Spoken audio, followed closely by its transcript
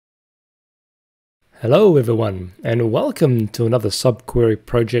Hello everyone, and welcome to another subquery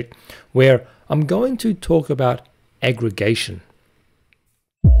project where I'm going to talk about aggregation.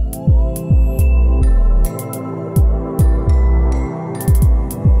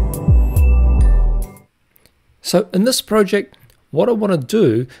 So in this project, what I want to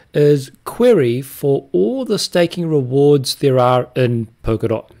do is query for all the staking rewards there are in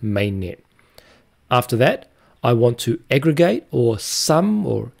Polkadot mainnet. After that, I want to aggregate or sum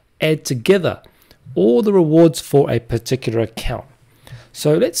or add together all the rewards for a particular account.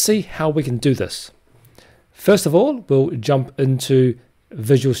 So let's see how we can do this. First of all, we'll jump into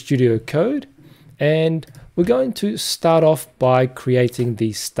Visual Studio Code, and we're going to start off by creating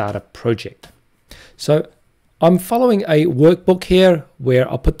the starter project. So I'm following a workbook here where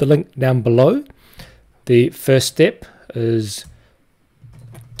I'll put the link down below. The first step is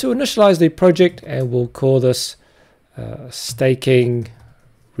to initialize the project, and we'll call this staking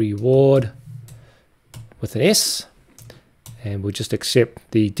reward with an S, and we'll just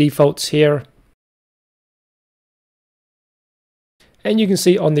accept the defaults here. And you can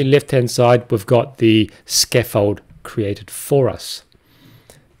see on the left hand side we've got the scaffold created for us.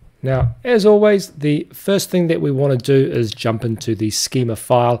 Now, as always, the first thing that we want to do is jump into the schema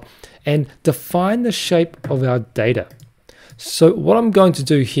file and define the shape of our data. So what I'm going to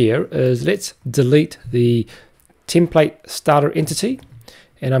do here is let's delete the template starter entity,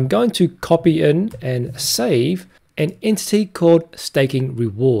 and I'm going to copy in and save an entity called staking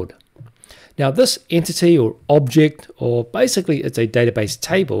reward. Now this entity or object, or basically it's a database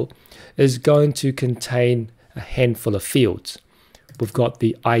table, is going to contain a handful of fields. We've got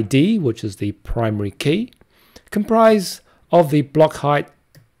the ID, which is the primary key, comprised of the block height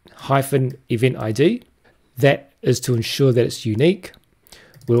hyphen event ID. That is to ensure that it's unique.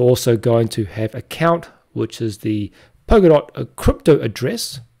 We're also going to have account, which is the Polkadot crypto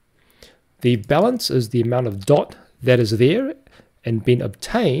address. The balance is the amount of DOT that is there and been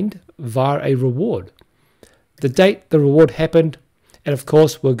obtained via a reward. The date the reward happened, and of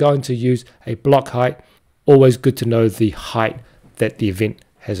course we're going to use a block height. Always good to know the height that the event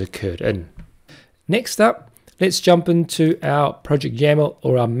has occurred in. Next up, let's jump into our project YAML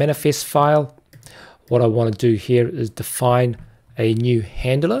or our manifest file. What I want to do here is define a new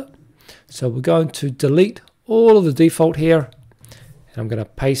handler. So we're going to delete all of the default here, and I'm going to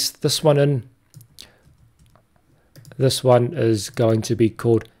paste this one in. This one is going to be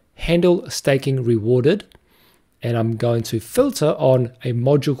called handle staking rewarded, and I'm going to filter on a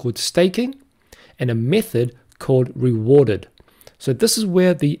module called staking and a method called rewarded. So this is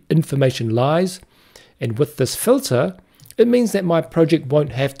where the information lies, and with this filter it means that my project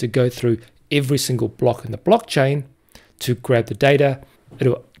won't have to go through every single block in the blockchain to grab the data.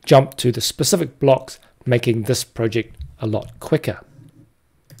 It'll jump to the specific blocks, making this project a lot quicker.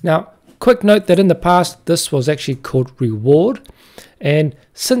 Now, quick note that in the past this was actually called reward, and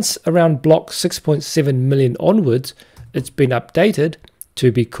since around block 6.7 million onwards it's been updated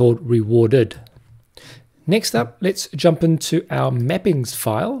to be called rewarded. Next up, let's jump into our mappings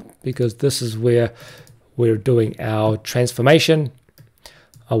file, because this is where we're doing our transformation.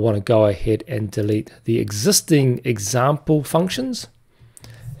 I want to go ahead and delete the existing example functions,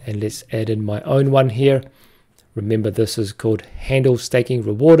 and let's add in my own one here. Remember, this is called handle staking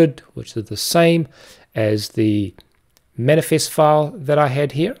rewarded, which is the same as the manifest file that I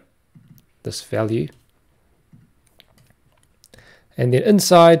had here, this value. And then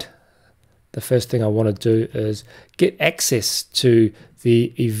inside, the first thing I want to do is get access to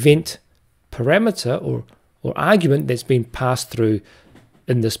the event parameter or argument that's been passed through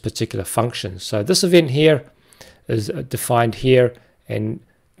in this particular function. So this event here is defined here, and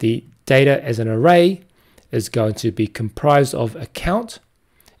the data as an array is going to be comprised of account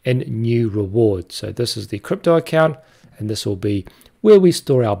and new reward. So this is the crypto account, and this will be where we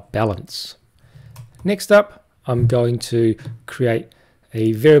store our balance. Next up, I'm going to create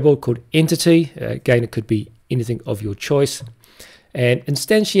a variable called entity. Again, it could be anything of your choice, and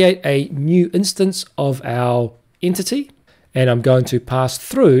instantiate a new instance of our entity. And I'm going to pass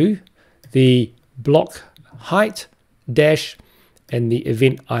through the block height dash and the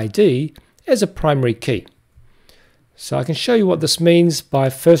event ID as a primary key. So I can show you what this means by,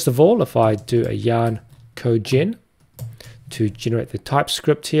 first of all, if I do a yarn code gen to generate the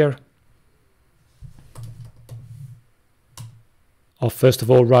TypeScript here, I'll first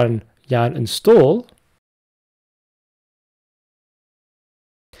of all run yarn install,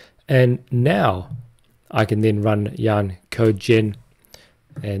 and now I can then run yarn code gen,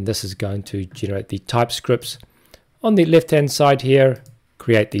 and this is going to generate the TypeScripts. On the left hand side here,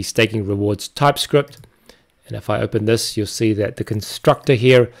 create the staking rewards TypeScript, and if I open this, you'll see that the constructor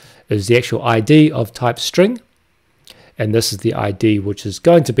here is the actual ID of type string, and this is the ID which is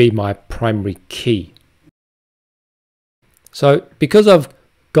going to be my primary key. So because I've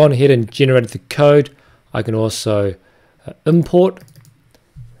gone ahead and generated the code, I can also import.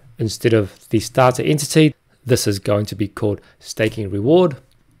 Instead of the starter entity, this is going to be called staking reward,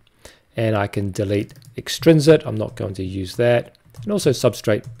 and I can delete extrinsic. I'm not going to use that, and also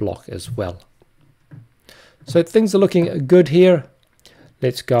substrate block as well. So things are looking good here.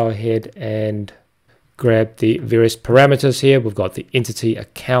 Let's go ahead and grab the various parameters here. We've got the entity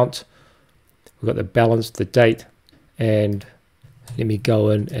account, we've got the balance, the date, and let me go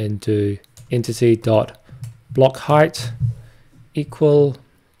in and do entity dot block height equal,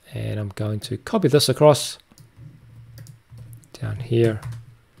 and I'm going to copy this across down here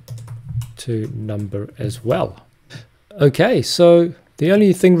to number as well. Okay, so the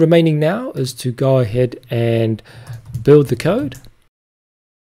only thing remaining now is to go ahead and build the code,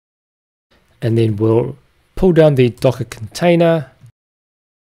 and then we'll pull down the Docker container,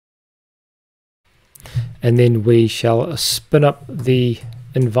 and then we shall spin up the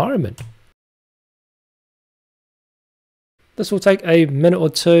environment. This will take a minute or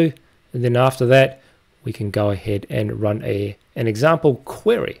two, and then after that we can go ahead and run an example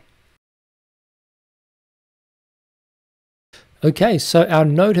query. Okay, so our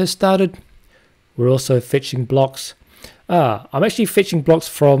node has started. We're also fetching blocks. I'm actually fetching blocks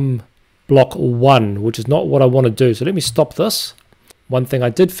from block 1, which is not what I want to do. So let me stop this. One thing I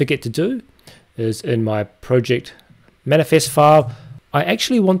did forget to do is in my project manifest file, I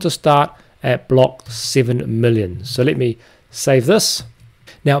actually want to start at block 7 million. So let me save this.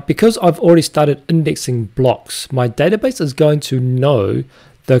 Now, because I've already started indexing blocks, my database is going to know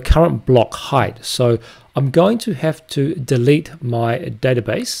the current block height. So I'm going to have to delete my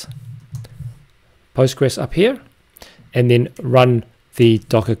database, Postgres up here, and then run the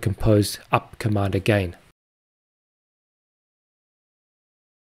docker compose up command again.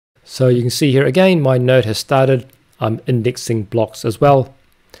 So you can see here again, my node has started. I'm indexing blocks as well.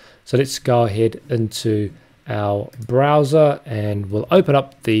 So let's go ahead into our browser and we'll open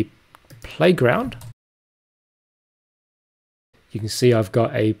up the playground. You can see I've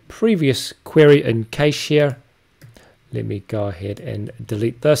got a previous query in cache here. Let me go ahead and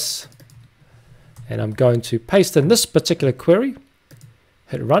delete this. And I'm going to paste in this particular query,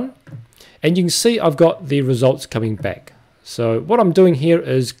 hit run, and you can see I've got the results coming back. So what I'm doing here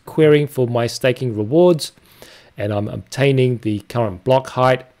is querying for my staking rewards, and I'm obtaining the current block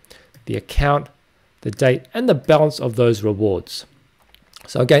height, the account, the date, and the balance of those rewards.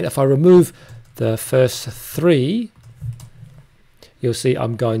 So again, if I remove the first 3, you'll see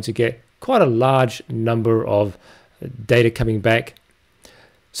I'm going to get quite a large number of data coming back.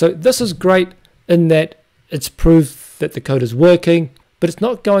 So this is great in that it's proof that the code is working, but it's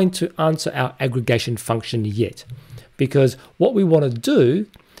not going to answer our aggregation function yet, because what we want to do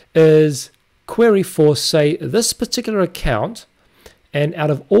is query for, say, this particular account, and out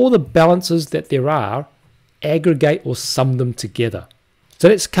of all the balances that there are, aggregate or sum them together. So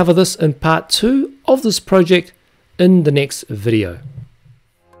let's cover this in part 2 of this project in the next video.